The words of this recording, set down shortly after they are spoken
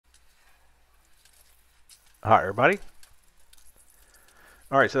Hi everybody.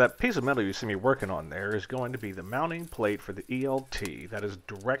 Alright, so that piece of metal you see me working on there is going to be the mounting plate for the ELT that is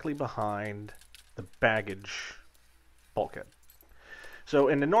directly behind the baggage bulkhead. So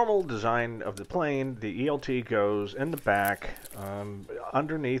in the normal design of the plane, the ELT goes in the back,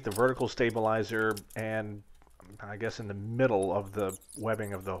 underneath the vertical stabilizer, and I guess in the middle of the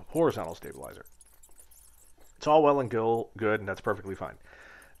webbing of the horizontal stabilizer. It's all well and good, and that's perfectly fine.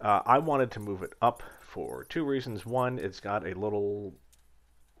 I wanted to move it up for two reasons. One, it's got a little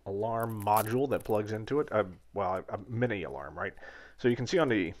alarm module that plugs into it. Well, a mini alarm, right? So you can see on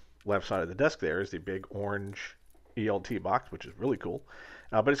the left side of the desk there is the big orange ELT box, which is really cool.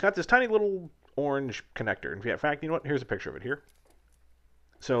 But it's got this tiny little orange connector. In fact, you know what? Here's a picture of it here.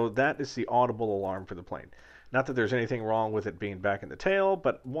 So that is the audible alarm for the plane. Not that there's anything wrong with it being back in the tail,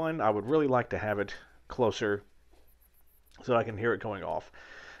 but one, I would really like to have it closer so I can hear it going off.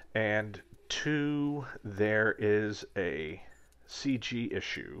 And two, there is a CG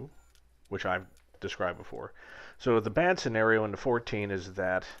issue, which I've described before. So the bad scenario in the 14 is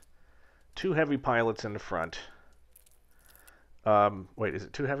that two heavy pilots in the front. Wait, is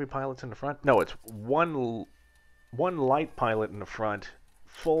it two heavy pilots in the front? No, it's one light pilot in the front,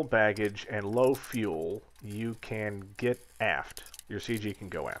 full baggage and low fuel. You can get aft. Your CG can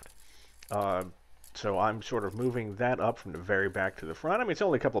go aft. So I'm sort of moving that up from the very back to the front. I mean, it's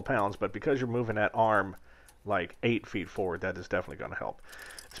only a couple of pounds, but because you're moving that arm like 8 feet forward, that is definitely going to help.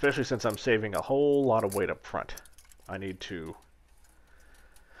 Especially since I'm saving a whole lot of weight up front. I need to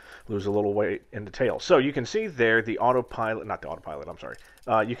lose a little weight in the tail. So you can see there the autopilot, not the autopilot, I'm sorry.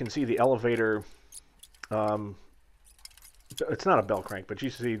 You can see the elevator, it's not a bell crank, but you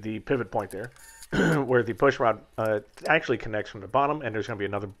see the pivot point there where the push rod actually connects from the bottom, and there's going to be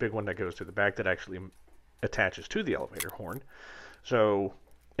another big one that goes to the back that actually attaches to the elevator horn. So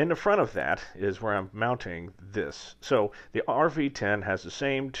in the front of that is where I'm mounting this. So the RV-10 has the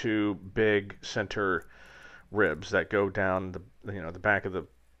same two big center ribs that go down the back of the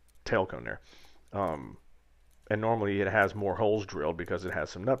tail cone there. And normally it has more holes drilled because it has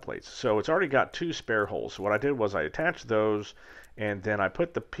some nut plates. So it's already got two spare holes. So what I did was I attached those, and then I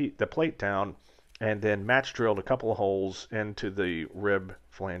put the plate down, and then match drilled a couple of holes into the rib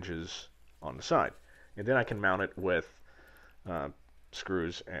flanges on the side. And then I can mount it with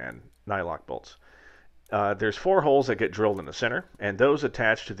screws and nylock bolts. There's 4 holes that get drilled in the center, and those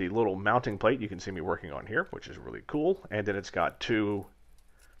attach to the little mounting plate you can see me working on here, which is really cool. And then it's got 2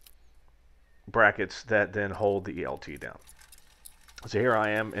 brackets that then hold the ELT down. So here I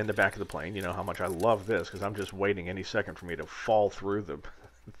am in the back of the plane. You know how much I love this because I'm just waiting any second for me to fall through the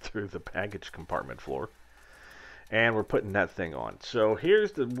through the baggage compartment floor. And we're putting that thing on. So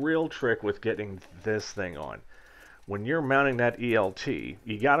here's the real trick with getting this thing on. When you're mounting that ELT,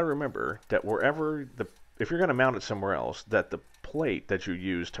 you got to remember that if you're going to mount it somewhere else, that the plate that you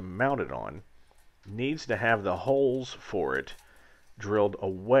use to mount it on needs to have the holes for it drilled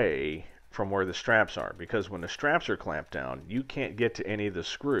away from where the straps are, because when the straps are clamped down, you can't get to any of the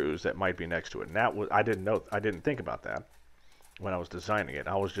screws that might be next to it. And that was, I didn't think about that when I was designing it.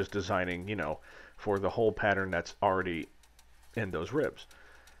 I was just designing, for the whole pattern that's already in those ribs.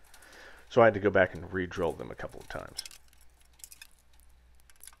 So I had to go back and re-drill them a couple of times.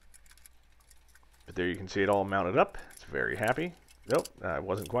 But there you can see it all mounted up. It's very happy. Nope, I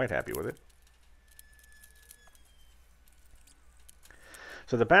wasn't quite happy with it.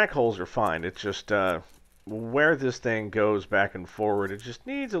 So the back holes are fine. It's just where this thing goes back and forward, it just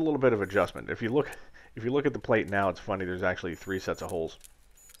needs a little bit of adjustment. If you look at the plate now, it's funny. There's actually 3 sets of holes.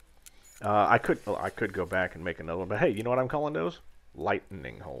 I could go back and make another one, but hey, you know what I'm calling those?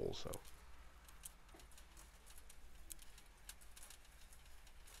 Lightning holes. So.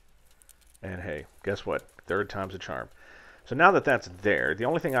 And hey, guess what? 3rd time's a charm. So now that that's there, the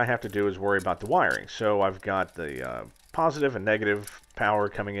only thing I have to do is worry about the wiring. So I've got the positive and negative power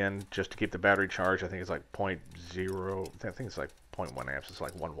coming in just to keep the battery charged. I think it's like 0.0, I think it's like 0.1 amps. It's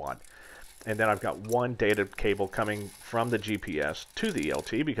like 1 watt. And then I've got one data cable coming from the GPS to the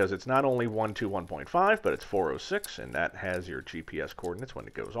ELT, because it's not only 121.5, but it's 406, and that has your GPS coordinates when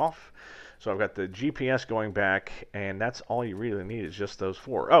it goes off. So I've got the GPS going back, and that's all you really need is just those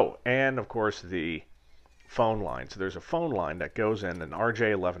 4. Oh, and of course the phone line. So there's a phone line that goes in, an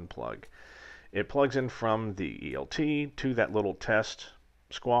RJ11 plug. It plugs in from the ELT to that little test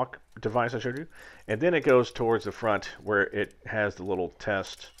squawk device I showed you, and then it goes towards the front where it has the little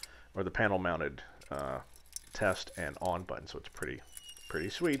test, or the panel mounted test and on button. So it's pretty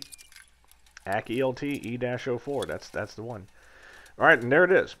sweet. AC ELT E-04, that's the one. All right, and there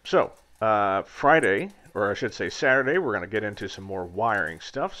it is. So Friday, or I should say Saturday, we're going to get into some more wiring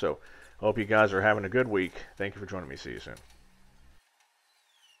stuff. So Hope you guys are having a good week. Thank you for joining me. See you soon.